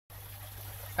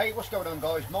Hey, what's going on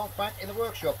guys? Mark back in the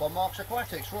workshop on Mark's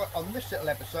Aquatics. Right, on this little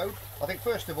episode, I think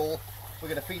first of all we're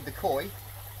going to feed the koi,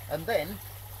 and then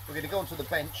we're going to go onto the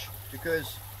bench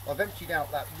because I've emptied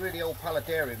out that really old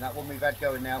paludarium, that one we've had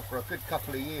going now for a good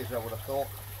couple of years. I would have thought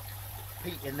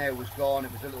peat in there was gone,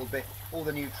 it was a little bit, all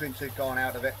the nutrients had gone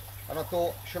out of it, and I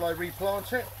thought, shall I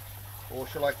replant it or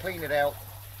shall I clean it out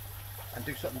and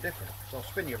do something different? So I'll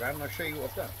spin you around and I'll show you what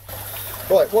I've done.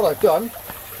 Right, what I've done,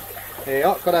 here,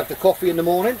 I've got to have the coffee in the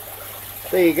morning.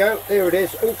 There you go, there it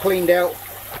is, all cleaned out.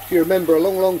 If you remember, a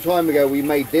long time ago we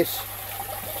made this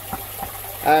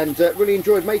and really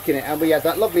enjoyed making it, and we had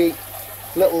that lovely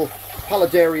little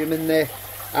paludarium in there,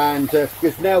 and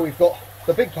because now we've got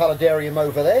the big paludarium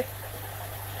over there,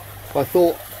 I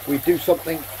thought we'd do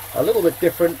something a little bit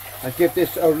different and give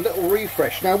this a little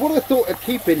refresh. Now what I thought I'd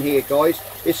keep in here guys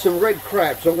is some red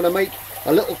crabs. I'm going to make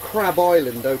a little crab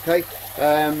island, okay?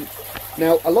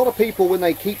 Now a lot of people, when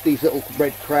they keep these little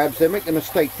red crabs, they make the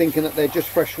mistake thinking that they're just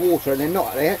fresh water, and they're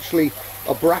not. They actually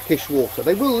are brackish water.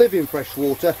 They will live in fresh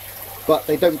water, but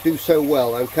they don't do so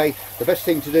well, okay? The best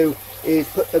thing to do is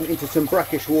put them into some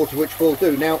brackish water, which we'll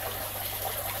do. Now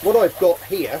what I've got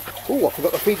here, oh, I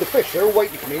forgot to feed the fish, they're all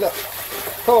waiting for me, look.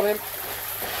 Come on then,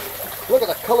 look at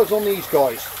the colours on these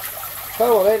guys.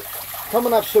 Come on then, come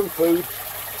and have some food.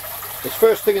 It's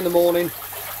first thing in the morning,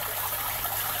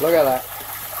 look at that.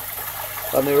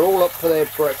 And they're all up for their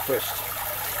breakfast.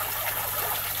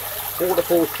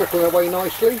 Waterfalls trickling away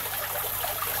nicely.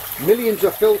 Millions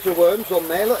of filter worms on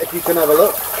there, look, if you can have a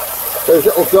look. Those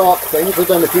little dark things, I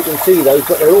don't know if you can see those,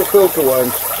 but they're all filter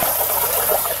worms.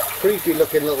 Creepy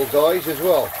looking little guys as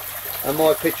well. And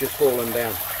my picture's fallen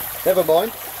down. Never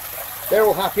mind. They're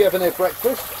all happy having their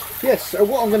breakfast. Yes, so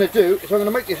what I'm going to do is I'm going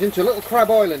to make this into a little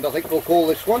crab island, I think we'll call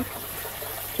this one.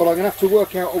 But I'm going to have to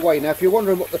work out a way. Now if you're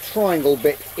wondering what the triangle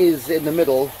bit is in the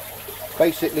middle,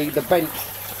 basically the bench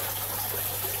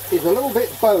is a little bit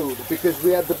bowed because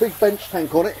we had the big bench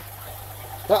tank on it,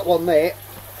 that one there,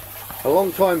 a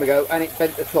long time ago, and it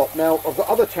bent the top. Now I've got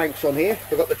other tanks on here.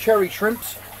 I've got the cherry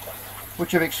shrimps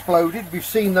which have exploded. We've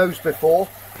seen those before,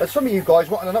 but some of you guys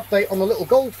wanted an update on the little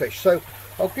goldfish, so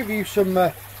I'll give you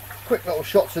some quick little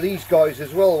shots of these guys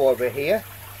as well while we're here.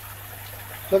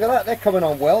 Look at that, they're coming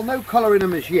on well. No colour in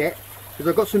them as yet, because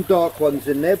I've got some dark ones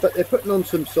in there, but they're putting on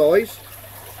some size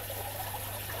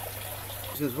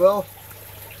as well.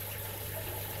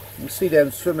 You can see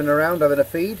them swimming around having a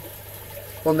feed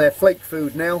on their flake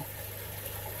food now.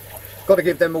 Got to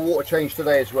give them a water change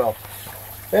today as well.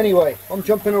 Anyway, I'm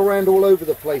jumping around all over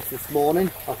the place this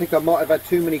morning. I think I might have had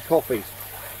too many coffees.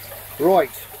 Right.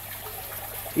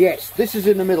 Yes, this is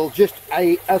in the middle just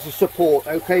as a support,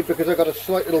 okay, because I've got a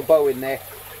slight little bow in there.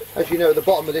 As you know, the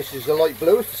bottom of this is a light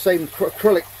blue. It's the same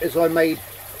acrylic as I made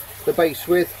the base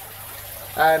with,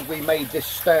 and we made this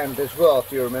stand as well,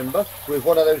 if you remember, with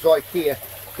one of those IKEA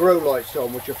grow lights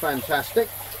on, which are fantastic,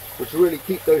 which really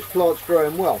keep those plants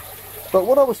growing well. But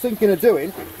what I was thinking of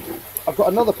doing, I've got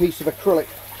another piece of acrylic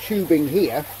tubing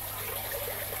here,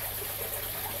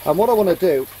 and what I want to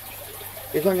do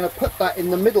is I'm going to put that in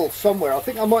the middle somewhere. I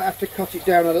think I might have to cut it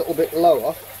down a little bit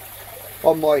lower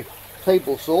on my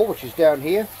table saw, which is down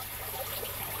here.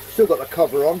 Still got the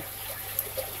cover on,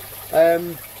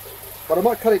 but I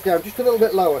might cut it down just a little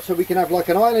bit lower so we can have like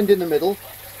an island in the middle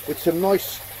with some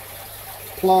nice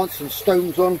plants and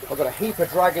stones on. I've got a heap of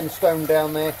dragon stone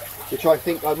down there, which I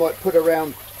think I might put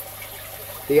around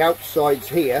the outsides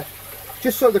here,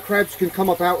 just so the crabs can come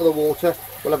up out of the water.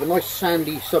 We'll have a nice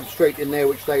sandy substrate in there,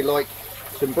 which they like,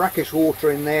 some brackish water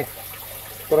in there,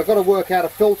 but I've got to work out a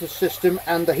filter system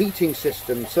and the heating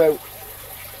system, so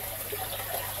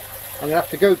I'm going to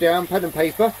have to go down, pen and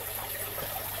paper.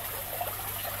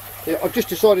 Yeah, I've just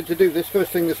decided to do this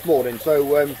first thing this morning, so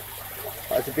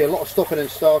there'll be a lot of stopping and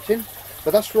starting, but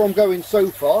that's where I'm going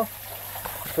so far.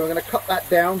 So I'm going to cut that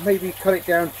down, maybe cut it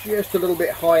down just a little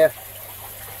bit higher,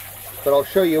 but I'll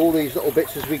show you all these little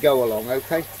bits as we go along,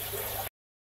 okay?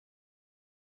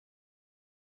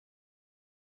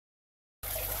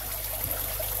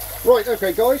 Right,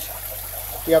 okay guys,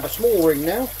 we have a small ring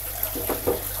now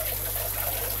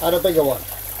and a bigger one.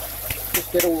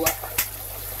 Just get all that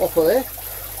off of there.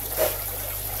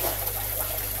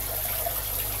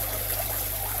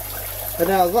 And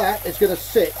now that is going to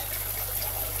sit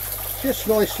just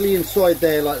nicely inside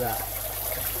there like that.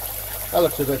 That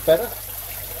looks a bit better.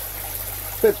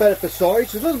 A bit better for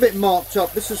size. It's a little bit marked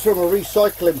up. This is from a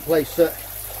recycling place that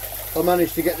I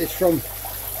managed to get this from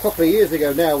a couple of years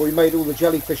ago now. We made all the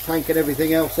jellyfish tank and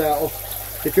everything else out of.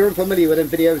 If you're unfamiliar with them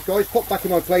videos guys, pop back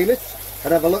in my playlist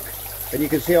and have a look, and you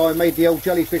can see how I made the old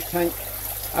jellyfish tank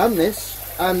and this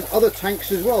and other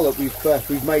tanks as well that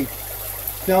we've made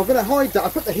Now I'm going to hide that. I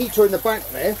put the heater in the back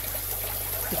there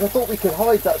because I thought we could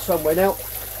hide that somewhere. Now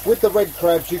with the red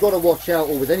crabs, you've got to watch out,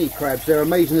 or with any crabs, they're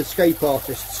amazing escape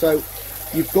artists, so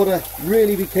you've got to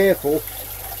really be careful,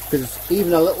 because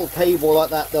even a little table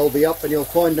like that, they'll be up and you'll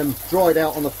find them dried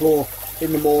out on the floor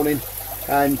in the morning,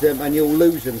 and you'll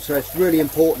lose them. So it's really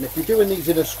important, if you're doing these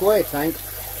in a square tank,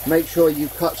 make sure you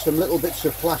cut some little bits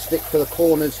of plastic for the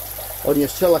corners on your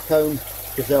silicone,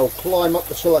 because they'll climb up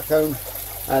the silicone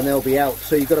and they'll be out.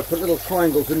 So you've got to put little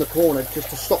triangles in the corner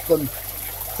just to stop them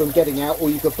from getting out, or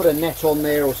you could put a net on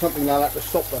there or something like that to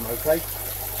stop them, okay?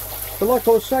 But like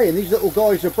I was saying, these little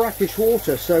guys are brackish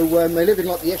water, so they live in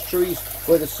like the estuaries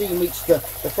where the sea meets the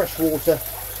fresh water,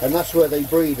 and that's where they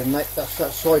breed, and that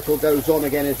cycle goes on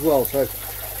again as well. So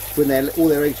when all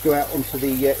their eggs go out onto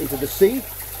into the sea,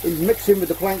 mix in with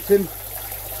the plankton,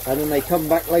 and then they come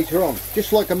back later on,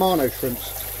 just like Amano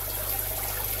shrimps.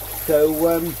 So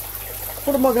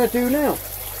what am I going to do now?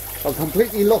 I'm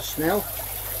completely lost now.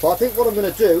 But I think what I'm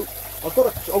going to do,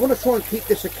 I want to try and keep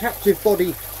this a captive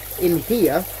body in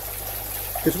here,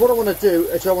 because what I want to do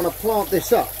is I want to plant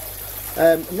this up.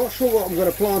 I'm not sure what I'm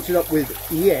going to plant it up with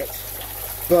yet,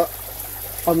 but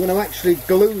I'm going to actually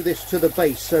glue this to the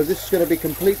base, so this is going to be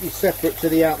completely separate to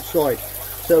the outside.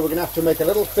 So we're going to have to make a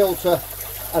little filter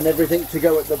and everything to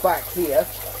go at the back here,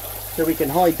 so we can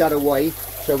hide that away.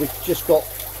 So we've just got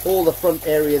all the front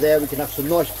area there. We can have some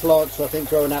nice plants, I think,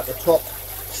 growing out the top.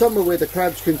 Somewhere where the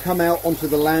crabs can come out onto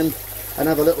the land and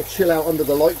have a little chill out under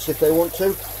the lights if they want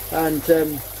to, and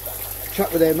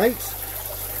chat with their mates.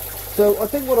 So I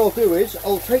think what I'll do is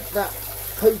I'll take that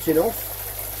coating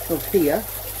off of here,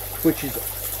 which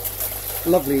is a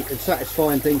lovely and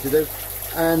satisfying thing to do,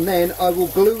 and then I will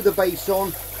glue the base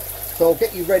on. So I'll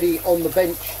get you ready on the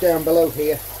bench down below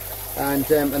here, and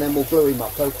then we'll glue him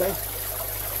up, okay?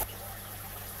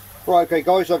 Right, okay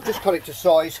guys, I've just cut it to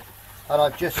size,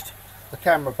 and the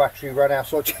camera battery ran out,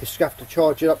 so I just have to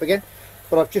charge it up again.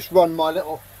 But I've just run my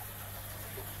little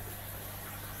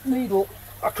needle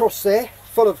across there,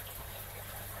 full of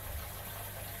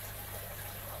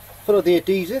the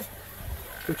adhesive,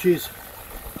 which is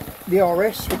the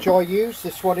RS, which I use,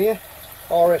 this one here,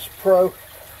 RS Pro.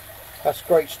 That's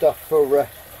great stuff for,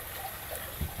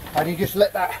 and you just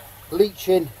let that leach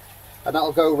in, and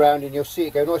that'll go around, and you'll see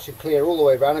it go nice and clear all the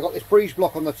way around. I've got this breeze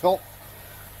block on the top,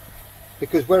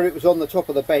 because where it was on the top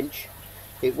of the bench,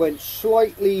 it went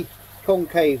slightly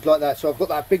concave like that. So I've got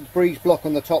that big breeze block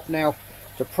on the top now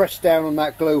to press down on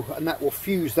that glue, and that will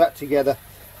fuse that together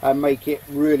and make it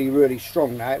really, really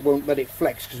strong. Now it won't let it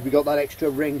flex because we got that extra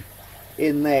ring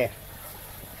in there.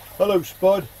 Hello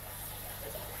Spud.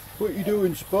 What you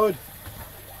doing, Spud?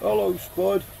 Hello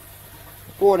Spud.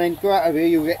 Go on then, go out of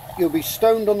here. You'll be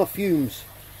stoned on the fumes.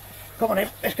 Come on in,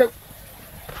 let's go.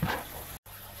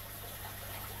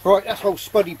 Right, that's how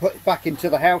Spuddy put it back into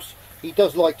the house. He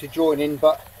does like to join in,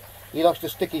 but he likes to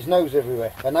stick his nose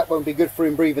everywhere, and that won't be good for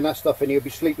him breathing that stuff in. He'll be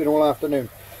sleeping all afternoon.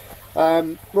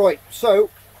 Right,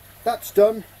 so that's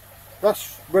done.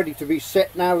 That's ready to be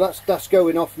set now. That's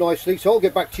going off nicely. So I'll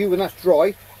get back to you when that's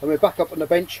dry, and we're back up on the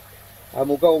bench, and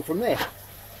we'll go on from there.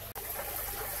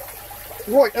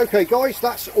 Right, okay guys,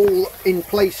 that's all in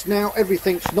place now.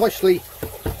 Everything's nicely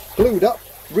glued up,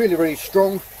 really, really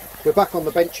strong. We're back on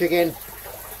the bench again.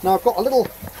 Now I've got a little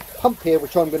pump here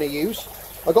which I'm going to use.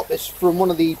 I got this from one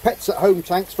of the Pets at Home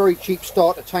tanks, very cheap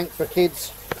starter tank for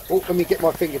kids. Oh, let me get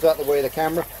my fingers out of the way of the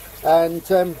camera. And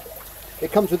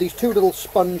it comes with these two little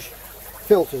sponge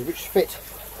filters which fit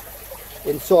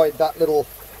inside that little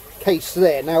case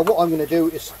there. Now what I'm going to do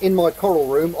is, in my coral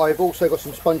room I've also got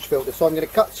some sponge filters, so I'm going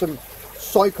to cut some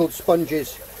cycled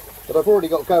sponges that I've already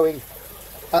got going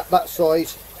at that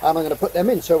size, and I'm going to put them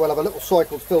in, so we'll have a little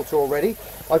cycled filter already.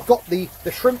 I've got the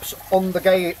shrimps on the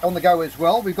go as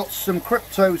well. We've got some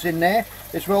cryptos in there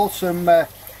as well, some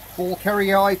ball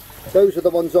carrii. Those are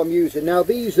the ones I'm using. Now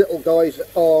these little guys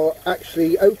are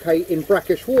actually okay in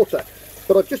brackish water,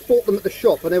 but I've just bought them at the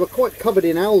shop and they were quite covered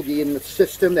in algae in the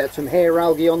system. They had some hair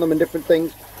algae on them and different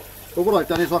things. But what I've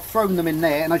done is I've thrown them in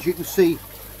there, and as you can see,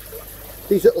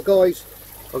 these little guys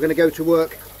are going to go to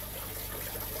work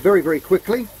very, very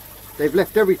quickly. They've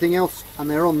left everything else and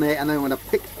they're on there, and then I'm going to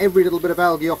pick every little bit of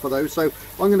algae off of those. So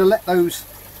I'm going to let those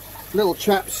little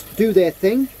chaps do their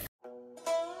thing.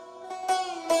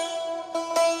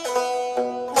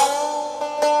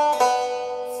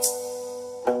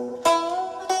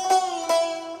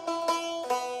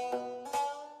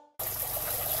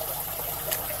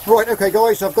 Right, okay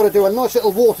guys, I've got to do a nice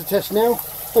little water test now.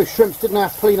 Those shrimps didn't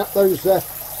have to clean up those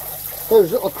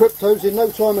little cryptos in no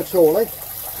time at all, eh?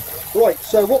 Right,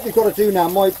 so what we've got to do now,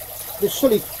 this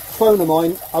silly phone of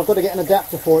mine, I've got to get an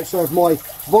adapter for it, so if my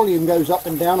volume goes up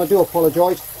and down, I do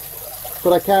apologise,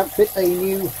 but I can't fit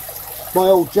my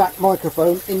old jack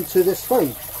microphone into this phone,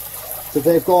 because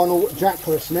they've gone all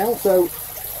jackless now, so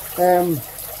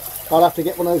I'll have to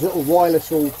get one of those little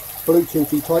wireless or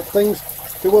Bluetoothy type things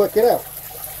to work it out.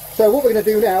 So what we're going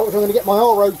to do now is I'm going to get my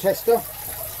RO tester,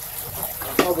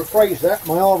 I'll rephrase that,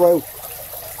 my RO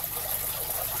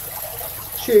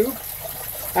tube,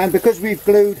 and because we've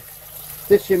glued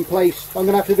this in place, I'm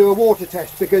going to have to do a water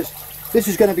test, because this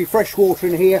is going to be fresh water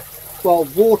in here, well,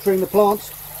 watering the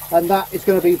plants, and that is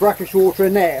going to be brackish water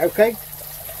in there, okay?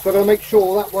 So I'm going to make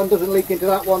sure that one doesn't leak into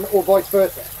that one, or vice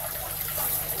versa.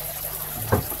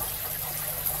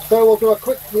 So we'll do a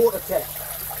quick water test.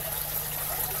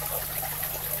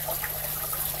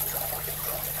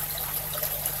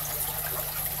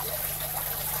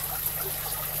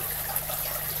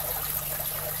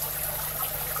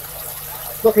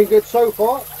 Looking good so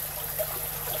far.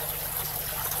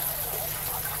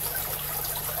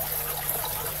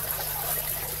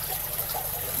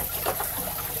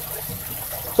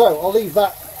 So I'll leave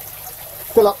that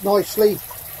fill up nicely.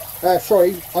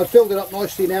 Sorry, I've filled it up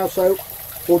nicely now, so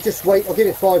we'll just wait. I'll give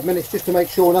it 5 minutes just to make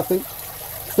sure nothing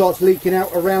starts leaking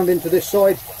out around into this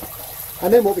side.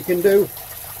 And then what we can do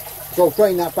is I'll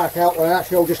drain that back out. Well,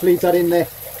 actually I'll just leave that in there,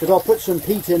 because I'll put some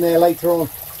peat in there later on,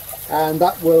 and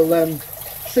that will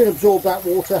soon absorb that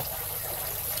water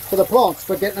for the plants,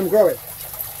 for getting them growing.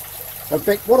 I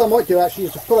think what I might do actually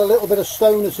is to put a little bit of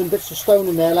stone and some bits of stone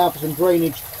in there, allow for some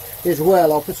drainage as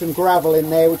well. I'll put some gravel in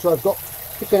there, which I've got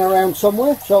kicking around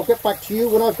somewhere, so I'll get back to you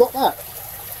when I've got that.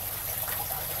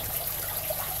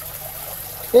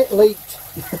 It leaked.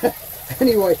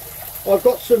 Anyway,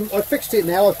 I fixed it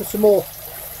now. I put some more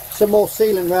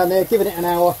sealant around there, given it an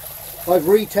hour. I've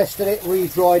retested it,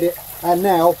 re-dried it, and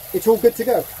now it's all good to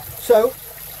go. So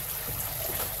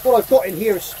what I've got in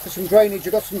here is for some drainage.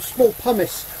 I've got some small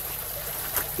pumice,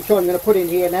 which I'm going to put in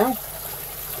here now.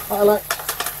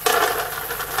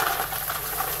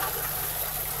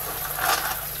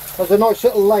 There's a nice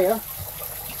little layer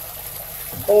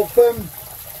of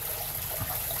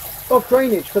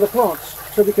drainage for the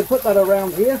plants, so we can put that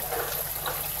around here.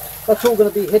 That's all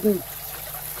going to be hidden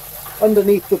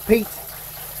underneath the peat,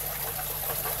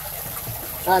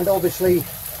 and obviously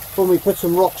when we put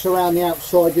some rocks around the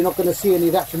outside, you're not going to see any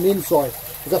of that from the inside,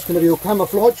 because that's going to be all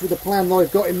camouflage with the plan that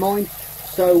I've got in mind.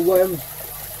 So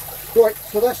right,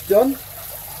 so that's done.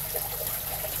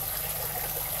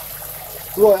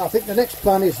 Right, I think the next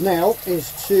plan is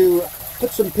to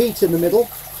put some peat in the middle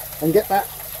and get that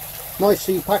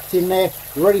nicely packed in there,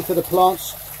 ready for the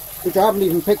plants, which I haven't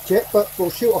even picked yet, but we'll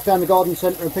shoot off down the garden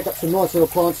centre and pick up some nice little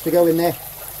plants to go in there,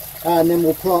 and then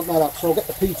we'll plant that up. So I'll get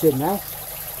the peat in now.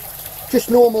 Just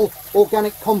normal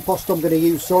organic compost I'm going to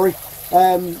use, sorry.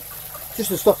 Just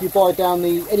the stuff you buy down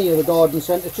any of the garden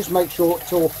centres. Just make sure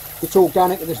it's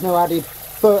organic and there's no added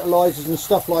fertilisers and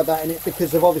stuff like that in it,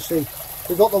 because of obviously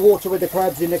we've got the water with the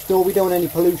crabs in next door. We don't want any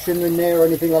pollution in there or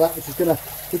anything like that, which is going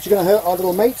to hurt our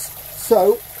little mates.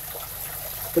 So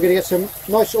we're going to get some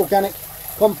nice organic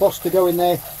compost to go in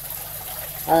there,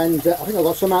 and I think I've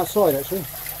got some outside actually.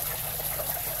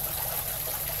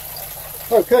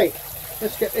 Okay,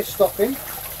 let's get this stuff in.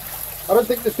 I don't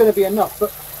think there's going to be enough,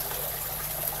 but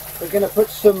we're going to put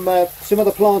some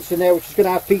other plants in there, which is going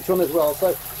to have peat on as well.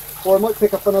 So, or I might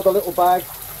pick up another little bag.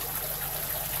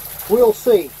 We'll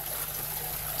see.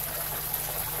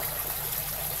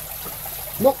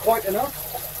 Not quite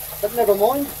enough, but never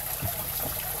mind.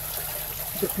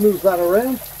 Just move that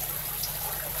around.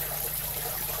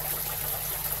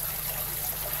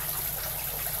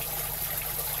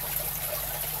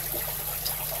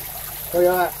 Look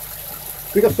at that.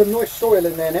 We've got some nice soil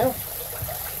in there now.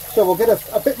 So we'll get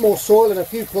a bit more soil and a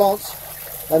few plants,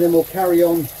 and then we'll carry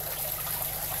on.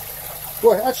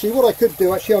 Well, actually what I could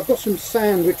do, I've got some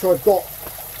sand which I've got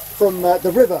from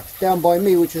the river down by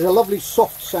me, which is a lovely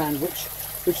soft sand,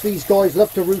 which these guys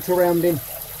love to root around in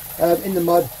the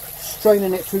mud,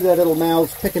 straining it through their little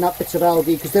mouths, picking up bits of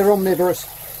algae, because they're omnivorous,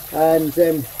 and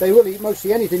they will eat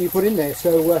mostly anything you put in there,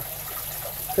 so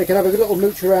they can have a little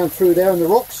mooch around through there in the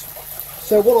rocks.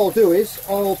 So what I'll do is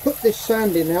I'll put this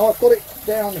sand in now. I've got it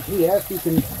down here, if you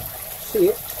can see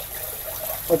it.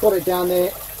 I've got it down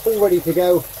there all ready to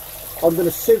go. I'm going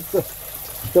to sieve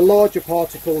the larger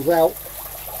particles out.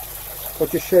 I'll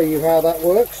just show you how that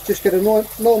works. Just get a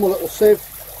normal little sieve,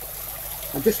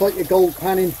 and just like your gold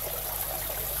panning,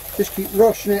 just keep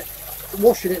washing it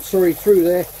through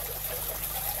there,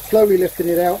 slowly lifting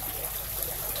it out,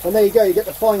 and there you go. You get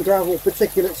the fine gravel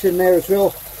particulates in there as well,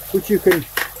 which you can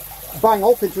bang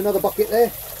off into another bucket there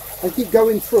and keep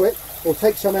going through it, or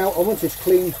take some out, and once it's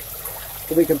clean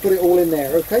so we can put it all in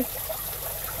there, okay?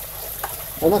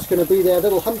 And that's going to be their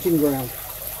little hunting ground.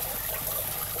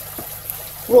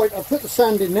 Right, I've put the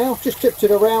sand in now, just tipped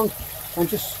it around and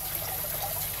just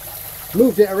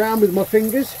moved it around with my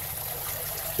fingers.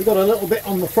 We've got a little bit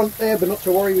on the front there, but not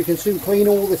to worry, we can soon clean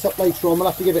all this up later on. We'll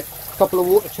have to give it a couple of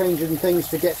water changes and things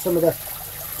to get some of the,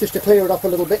 just to clear it up a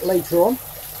little bit later on.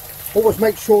 Always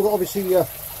make sure that obviously your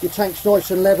tank's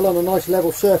nice and level on a nice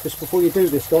level surface before you do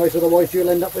this, guys, otherwise you'll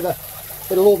end up with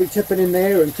it'll all be tipping in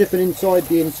there and tipping inside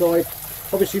the inside.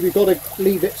 Obviously we've got to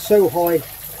leave it so high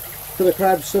for the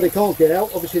crabs so they can't get out.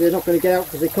 Obviously they're not going to get out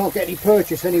because they can't get any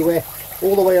purchase anywhere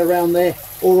all the way around there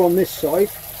or on this side.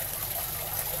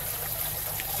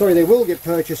 Sorry, they will get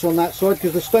purchase on that side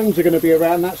because the stones are going to be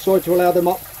around that side to allow them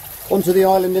up onto the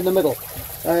island in the middle,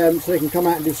 so they can come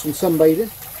out and do some sunbathing.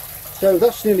 So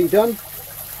that's nearly done.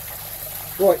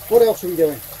 Right, what else are we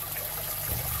doing?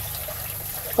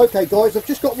 Okay guys, I've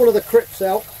just got one of the crypts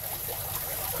out,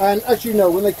 and as you know,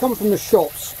 when they come from the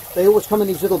shops they always come in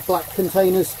these little black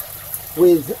containers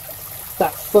with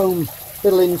that foam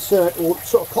little insert or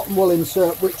sort of cotton wool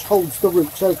insert which holds the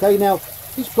roots. Okay, now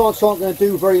these plants aren't going to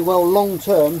do very well long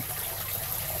term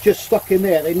just stuck in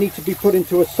there. They need to be put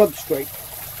into a substrate.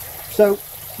 So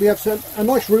we have a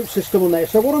nice root system on there.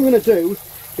 So what I'm going to do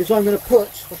is I'm going to put,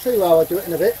 I'll show you how I do it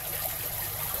in a bit,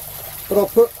 but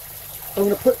I'm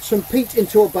going to put some peat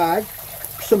into a bag,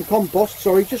 some compost,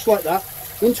 sorry, just like that,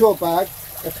 into a bag,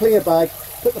 a clear bag,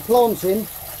 put the plants in,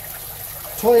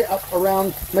 tie it up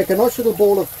around, make a nice little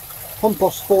ball of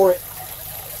compost for it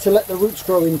to let the roots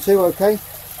grow into, okay?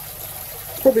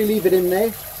 Probably leave it in there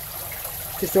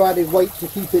just to added weight to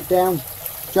keep it down,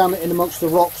 jam it in amongst the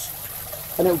rocks,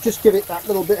 and it'll just give it that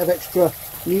little bit of extra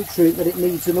nutrient that it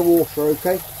needs in the water,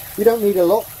 okay? We don't need a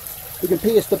lot. We can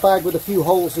pierce the bag with a few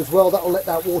holes as well, that'll let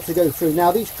that water go through.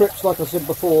 Now these crypts, like I said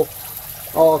before,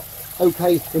 are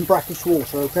okay in brackish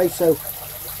water, okay, so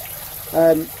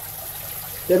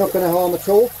they're not going to harm at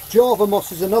all. Java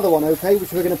moss is another one, okay,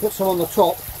 which we're going to put some on the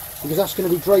top because that's going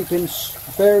to be draping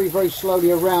very, very slowly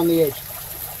around the edge.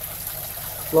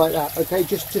 Like that, okay,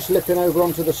 just lipping over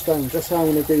onto the stones. That's how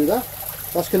I'm going to do that.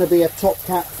 That's going to be a top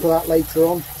cap for that later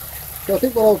on. So I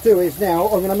think what I'll do is now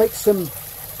I'm going to make some,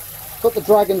 put the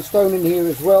dragon stone in here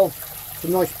as well,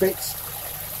 some nice bits.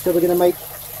 So we're going to make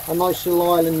a nice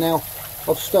little island now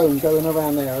of stone going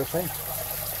around there, okay.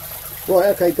 Right,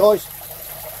 okay guys,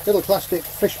 little plastic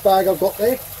fish bag I've got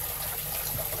there.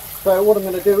 So what I'm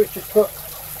going to do is just put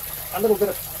a little bit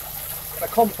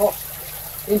of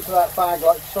compost into that bag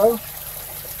like so.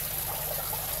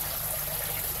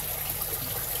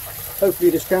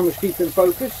 Hopefully this camera's keeping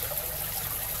focus.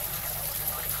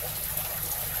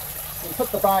 And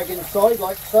put the bag inside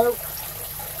like so.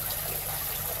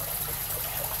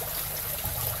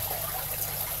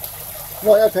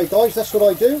 Right, okay guys, that's what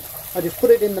I do. I just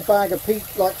put it in the bag of peat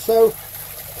like so,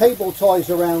 cable ties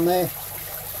around there,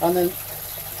 and then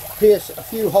pierce a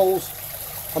few holes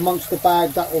amongst the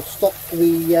bag that will stop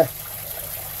the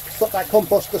stop that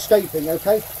compost escaping,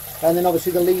 okay? And then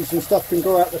obviously the leaves and stuff can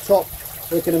grow out the top.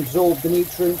 They can absorb the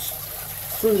nutrients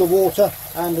through the water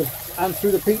and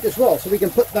through the peat as well. So we can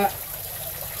put that,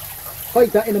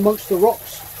 hide that in amongst the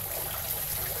rocks,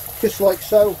 just like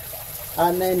so,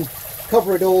 and then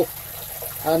cover it all,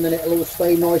 and then it'll all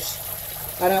stay nice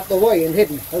and out the way and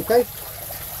hidden, okay?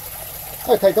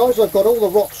 Okay guys, I've got all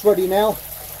the rocks ready now.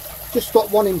 Just got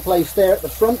one in place there at the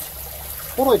front.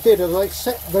 What I did is I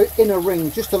set the inner ring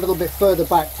just a little bit further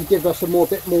back to give us a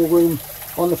bit more room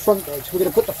on the front edge. We're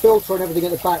going to put the filter and everything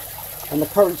at the back, and the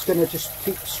current's going to just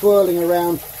keep swirling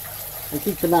around and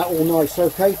keeping that all nice,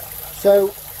 okay? So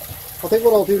I think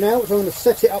what I'll do now is I'm going to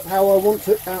set it up how I want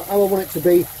it to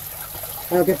be,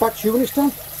 and I'll get back to you when it's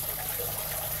done.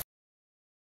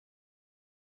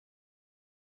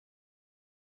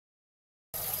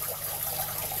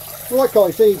 Right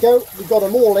guys, there you go, we've got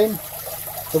them all in,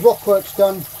 the rock work's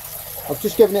done. I've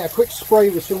just given it a quick spray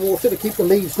with some water to keep the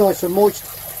leaves nice and moist,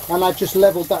 and I've just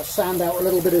levelled that sand out a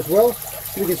little bit as well,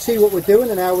 so we can see what we're doing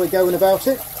and how we're going about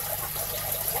it.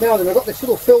 Now then, I've got this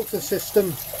little filter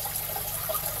system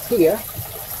here.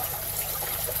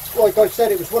 Like I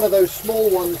said, it was one of those small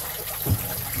ones,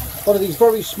 one of these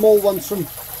very small ones from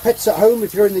Pets at Home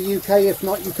if you're in the UK. If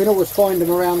not, you can always find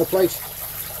them around the place.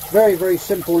 Very, very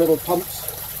simple little pumps.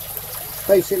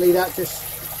 Basically that just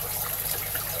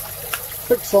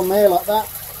clicks on there like that,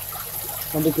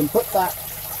 and we can put that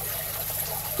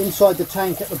inside the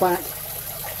tank at the back,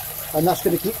 and that's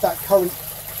going to keep that current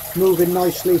moving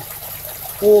nicely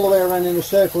all the way around in a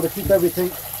circle to keep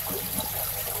everything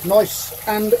nice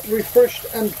and refreshed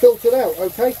and filtered out,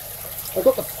 okay? I've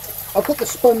got the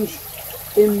sponge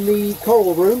in the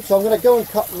coral room, so I'm going to go and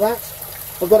cut that.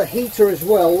 I've got a heater as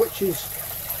well, which is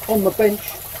on the bench.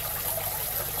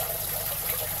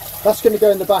 That's going to go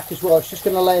in the back as well. It's just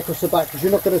going to lay across the back because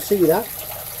you're not going to see that.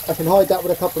 I can hide that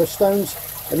with a couple of stones,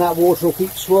 and that water will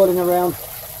keep swirling around,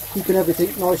 keeping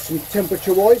everything nice and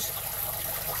temperature wise.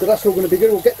 So that's all going to be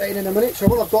good. We'll get that in a minute. So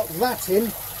when I've got that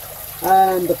in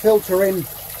and the filter in,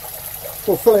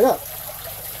 we'll fill it up.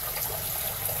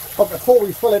 But before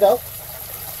we fill it up,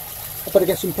 I better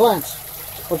get some plants.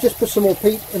 I've just put some more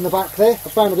peat in the back there. I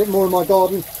found a bit more in my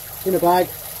garden in a bag,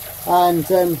 and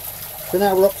so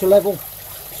now we're up to level.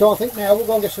 So I think now we'll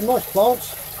go and get some nice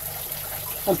plants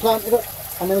and plant it up,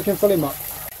 and then we can fill him up.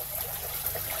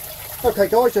 Okay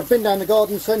guys, I've been down the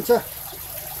garden centre,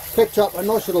 picked up a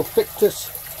nice little ficus,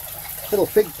 little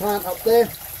fig plant up there.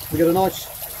 We've got a nice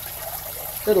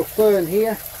little fern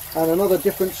here and another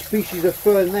different species of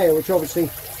fern there, which obviously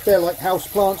they're like house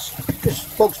plants,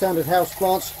 just bog standard house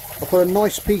plants. I put a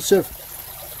nice piece of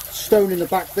stone in the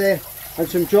back there and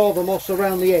some Java moss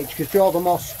around the edge, because Java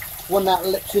moss, when that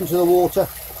lips into the water,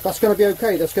 that's going to be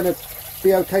okay. That's going to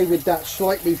be okay with that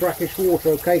slightly brackish water,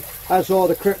 okay, as are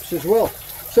the crypts as well.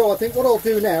 So I think what I'll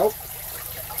do now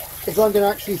is I'm going to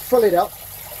actually fill it up,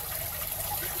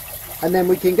 and then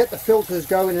we can get the filters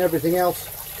going and everything else.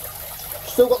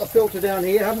 Still got the filter down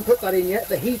here, haven't put that in yet.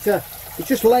 The heater is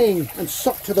just laying and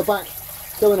sucked to the back,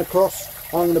 going across.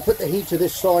 I'm going to put the heater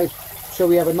this side so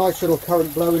we have a nice little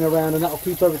current blowing around, and that'll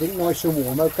keep everything nice and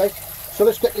warm, okay? So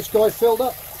let's get this guy filled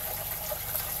up.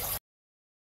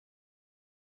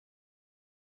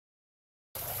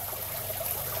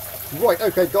 Right,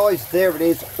 okay guys, there it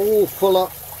is, all full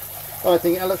up. I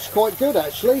think it looks quite good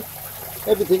actually.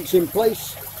 Everything's in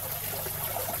place.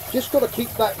 Just got to keep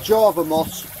that Java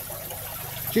moss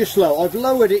just low. I've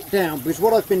lowered it down because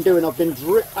what I've been doing, I've been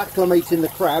drip acclimating the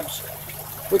crabs,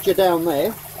 which are down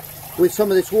there, with some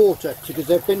of this water, because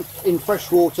they've been in fresh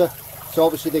water, so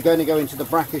obviously they're going to go into the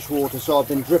brackish water. So I've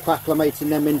been drip acclimating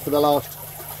them in for the last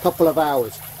couple of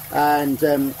hours,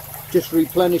 and just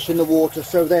replenishing the water,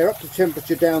 so they're up to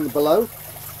temperature down below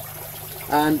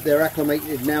and they're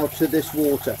acclimated now to this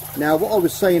water. Now what I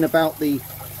was saying about this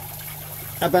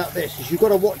is you've got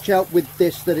to watch out with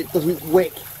this that it doesn't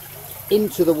wick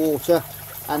into the water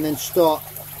and then start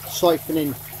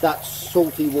siphoning that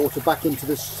salty water back into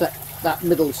the that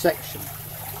middle section.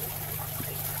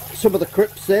 Some of the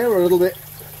crypts there are a little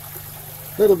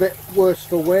bit worse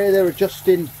for wear. They're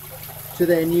adjusting to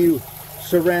their new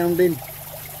surrounding,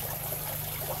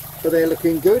 but they're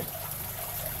looking good.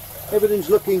 Everything's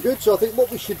looking good. So I think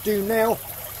what we should do now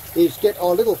is get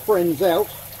our little friends out.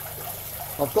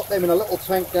 I've got them in a little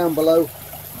tank down below.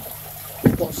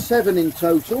 We've got 7 in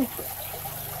total,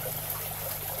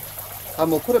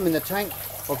 and we'll put them in the tank.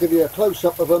 I'll give you a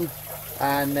close-up of them,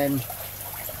 and then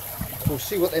we'll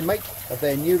see what they make of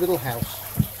their new little house.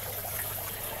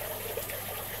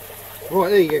 Right,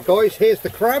 there you go guys, here's the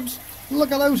crabs.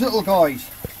 Look at those little guys.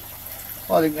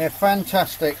 I think they're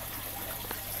fantastic.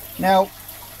 Now,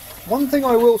 one thing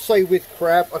I will say with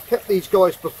crab, I've kept these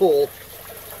guys before,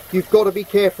 you've got to be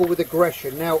careful with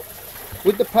aggression. Now,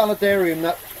 with the paludarium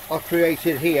that I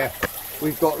created here,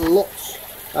 we've got lots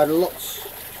and lots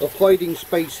of hiding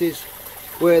spaces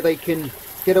where they can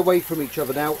get away from each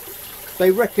other. Now,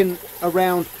 they reckon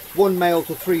around 1 male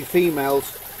to 3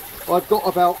 females. I've got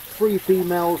about 3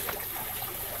 females,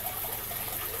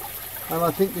 and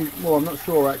I think, well, I'm not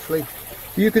sure actually.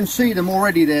 You can see them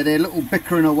already there, they're little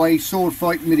bickering away, sword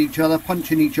fighting with each other,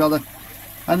 punching each other,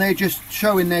 and they're just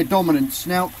showing their dominance.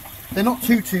 Now, they're not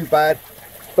too bad,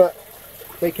 but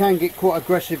they can get quite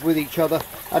aggressive with each other.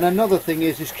 And another thing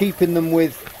is keeping them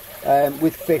with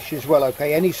fish as well,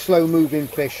 okay? Any slow moving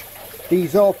fish.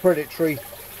 These are predatory,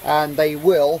 and they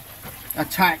will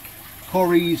attack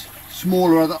cories,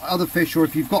 smaller other fish, or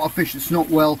if you've got a fish that's not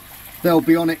well, they'll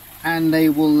be on it and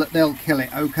they'll kill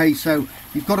it, okay? So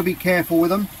you've got to be careful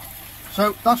with them.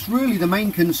 So that's really the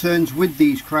main concerns with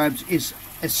these crabs, is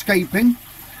escaping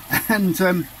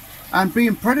and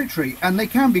being predatory, and they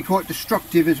can be quite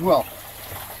destructive as well.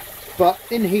 But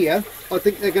in here, I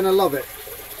think they're going to love it.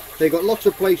 They've got lots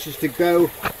of places to go,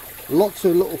 lots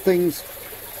of little things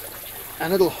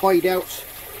and little hideouts.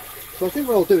 So I think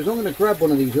what I'll do is I'm going to grab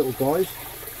one of these little guys.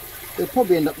 They'll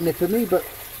probably end up nipping me, but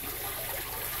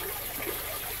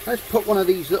let's put one of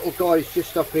these little guys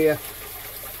just up here.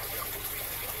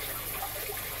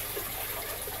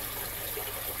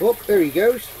 Oh, there he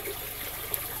goes.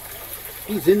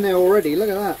 He's in there already, look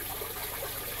at that.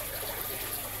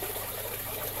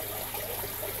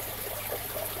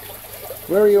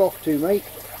 Where are you off to, mate?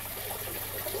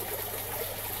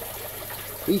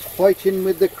 He's fighting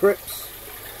with the crypts.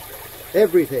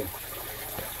 Everything.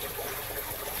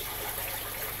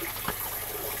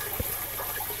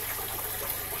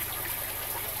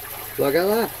 Look at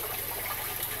that.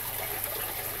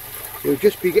 He'll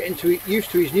just be getting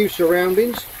used to his new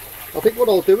surroundings. I think what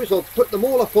I'll do is I'll put them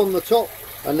all up on the top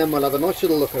and then we'll have a nice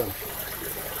little look at them.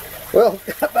 Well,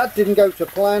 that didn't go to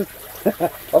plan.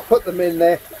 I put them in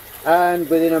there and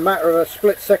within a matter of a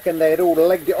split second they had all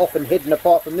legged it off and hidden,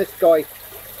 apart from this guy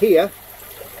here.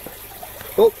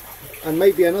 Oh, and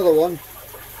maybe another one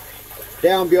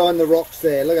down behind the rocks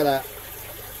there. Look at that.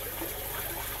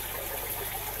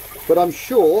 But I'm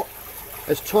sure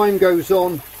as time goes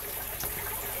on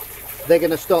they're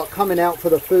going to start coming out for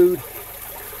the food.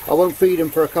 I won't feed them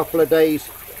for a couple of days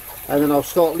and then I'll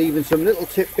start leaving some little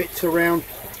tidbits around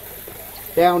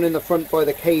down in the front by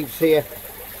the caves here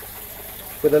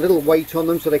with a little weight on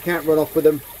them so they can't run off with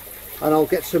them, and I'll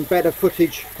get some better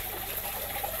footage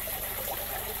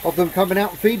of them coming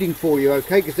out and feeding for you,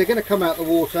 okay? Because they're going to come out the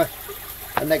water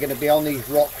and they're going to be on these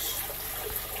rocks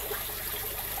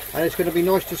and it's going to be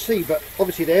nice to see. But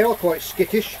obviously they are quite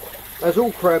skittish, as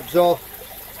all crabs are.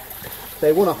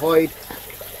 They want to hide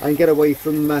and get away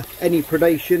from any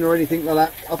predation or anything like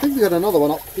that. I think we've got another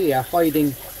one up here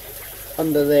hiding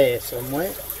under there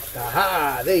somewhere.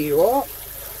 Aha, there you are.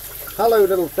 Hello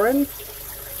little friend,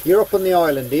 you're up on the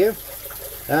island here.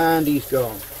 And he's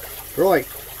gone. Right,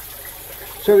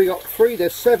 so we got 3,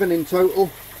 there's 7 in total.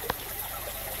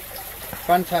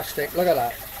 Fantastic, look at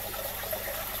that.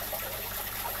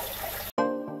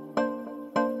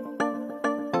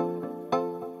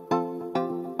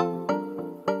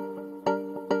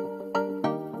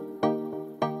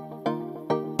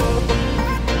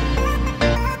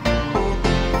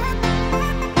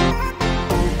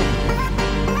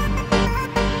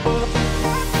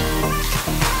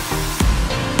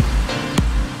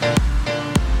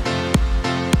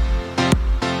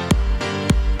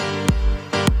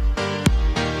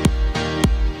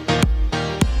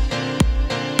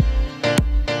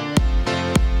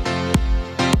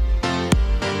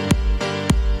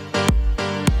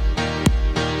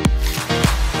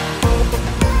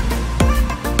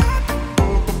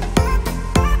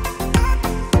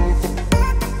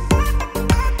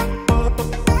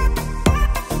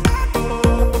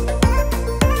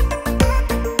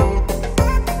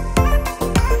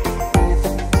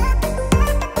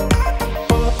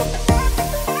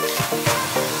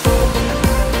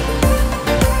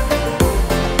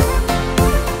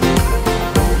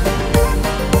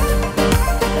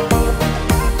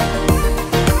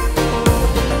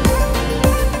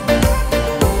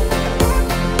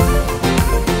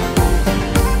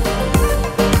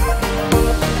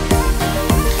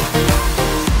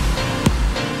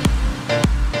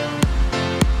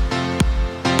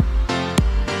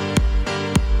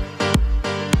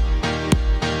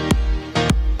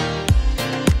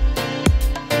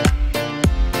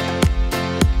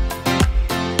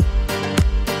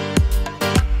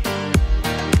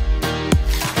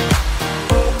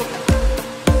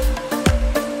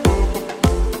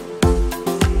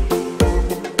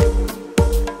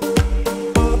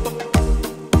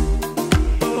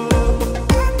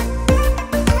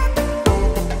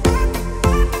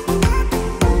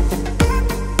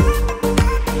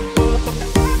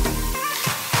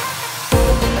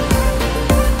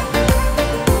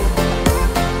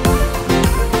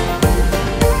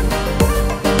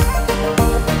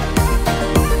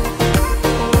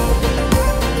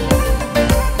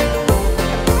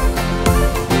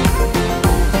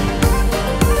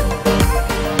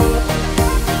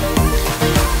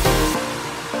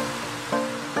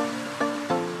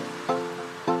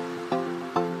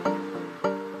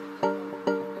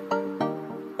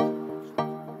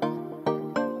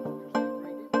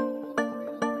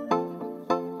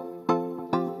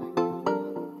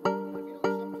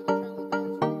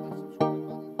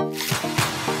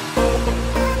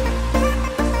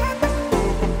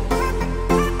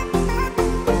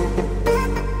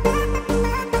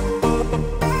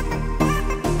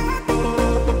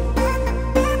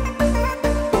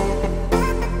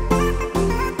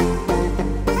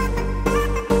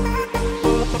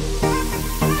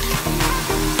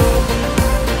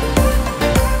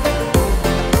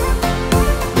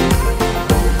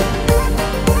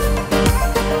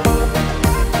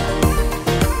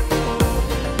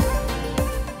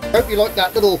 Hope you like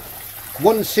that little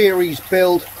one series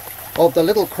build of the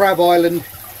little crab island,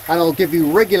 and I'll give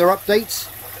you regular updates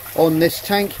on this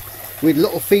tank with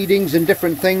little feedings and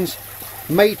different things.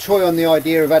 May toy on the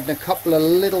idea of adding a couple of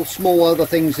little small other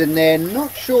things in there,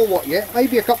 not sure what yet.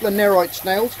 Maybe a couple of nerite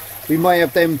snails. We may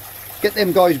have them, get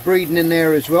them guys breeding in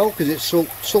there as well, because it's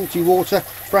salty water,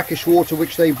 brackish water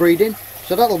which they breed in.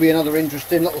 So that'll be another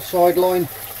interesting little sideline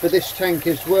for this tank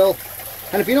as well.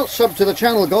 And if you're not subbed to the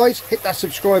channel, guys, hit that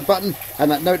subscribe button and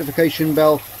that notification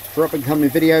bell for up and coming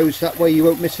videos. That way you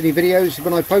won't miss any videos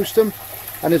when I post them.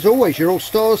 And as always, you're all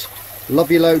stars.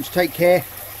 Love you loads. Take care.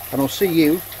 And I'll see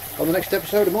you on the next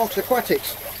episode of Mark's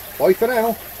Aquatics. Bye for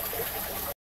now.